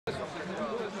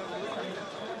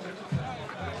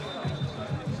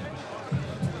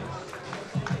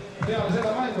peale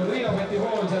seda mängu Triiopeti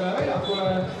poolsele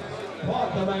väljakule.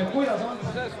 Vaatame, kuidas on.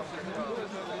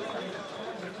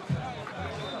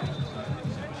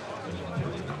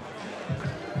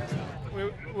 We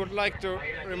would like to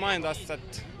remind us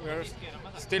that we're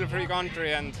still a free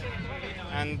country, and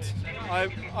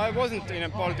I wasn't in a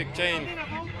Baltic Chain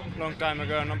a long time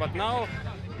ago, no, but now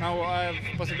I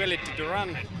have possibility to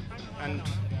run and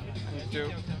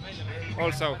to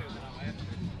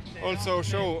also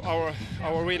show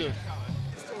our will.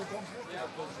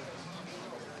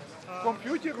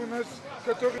 Компьютер у нас,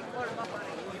 который...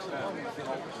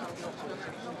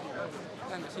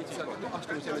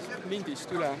 Astume sellest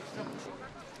lindist üle.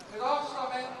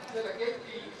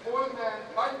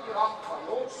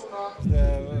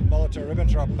 The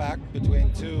Molotov-Ribbentrop pact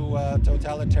between two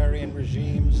totalitarian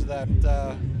regimes that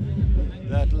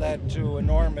led to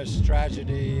enormous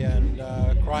tragedy and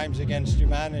crimes against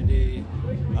humanity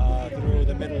through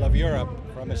the middle of Europe,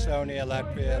 from Estonia,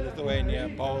 Latvia, Lithuania,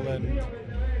 Poland,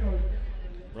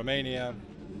 Romania.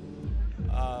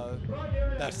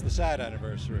 That's the sad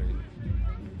anniversary.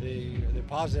 The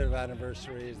positive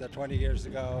anniversary is that 20 years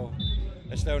ago,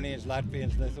 Estonians,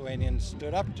 Latvians, Lithuanians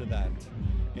stood up to that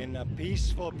in a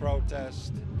peaceful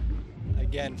protest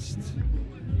against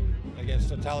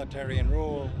totalitarian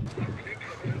rule.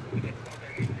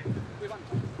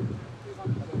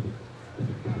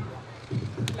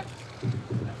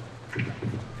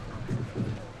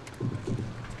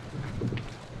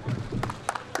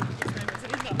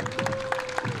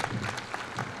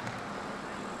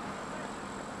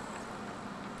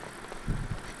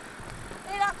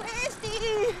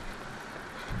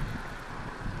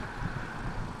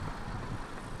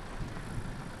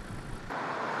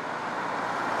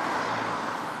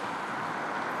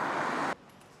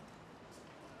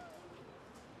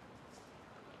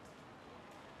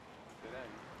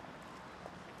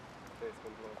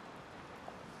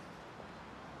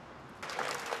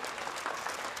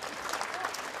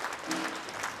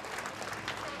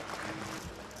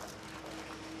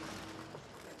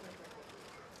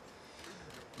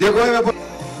 Dziękujemy.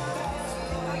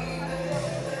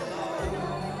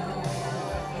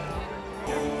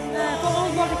 For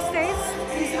all Baltic states,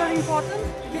 it's very important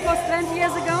because 20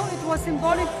 years ago it was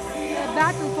symbolic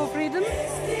battle for freedom,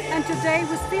 and today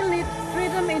we still need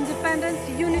freedom, independence,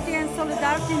 unity and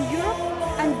solidarity in Europe,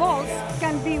 and Balts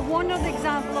can be one of the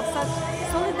examples of such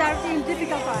solidarity in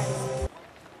difficult times.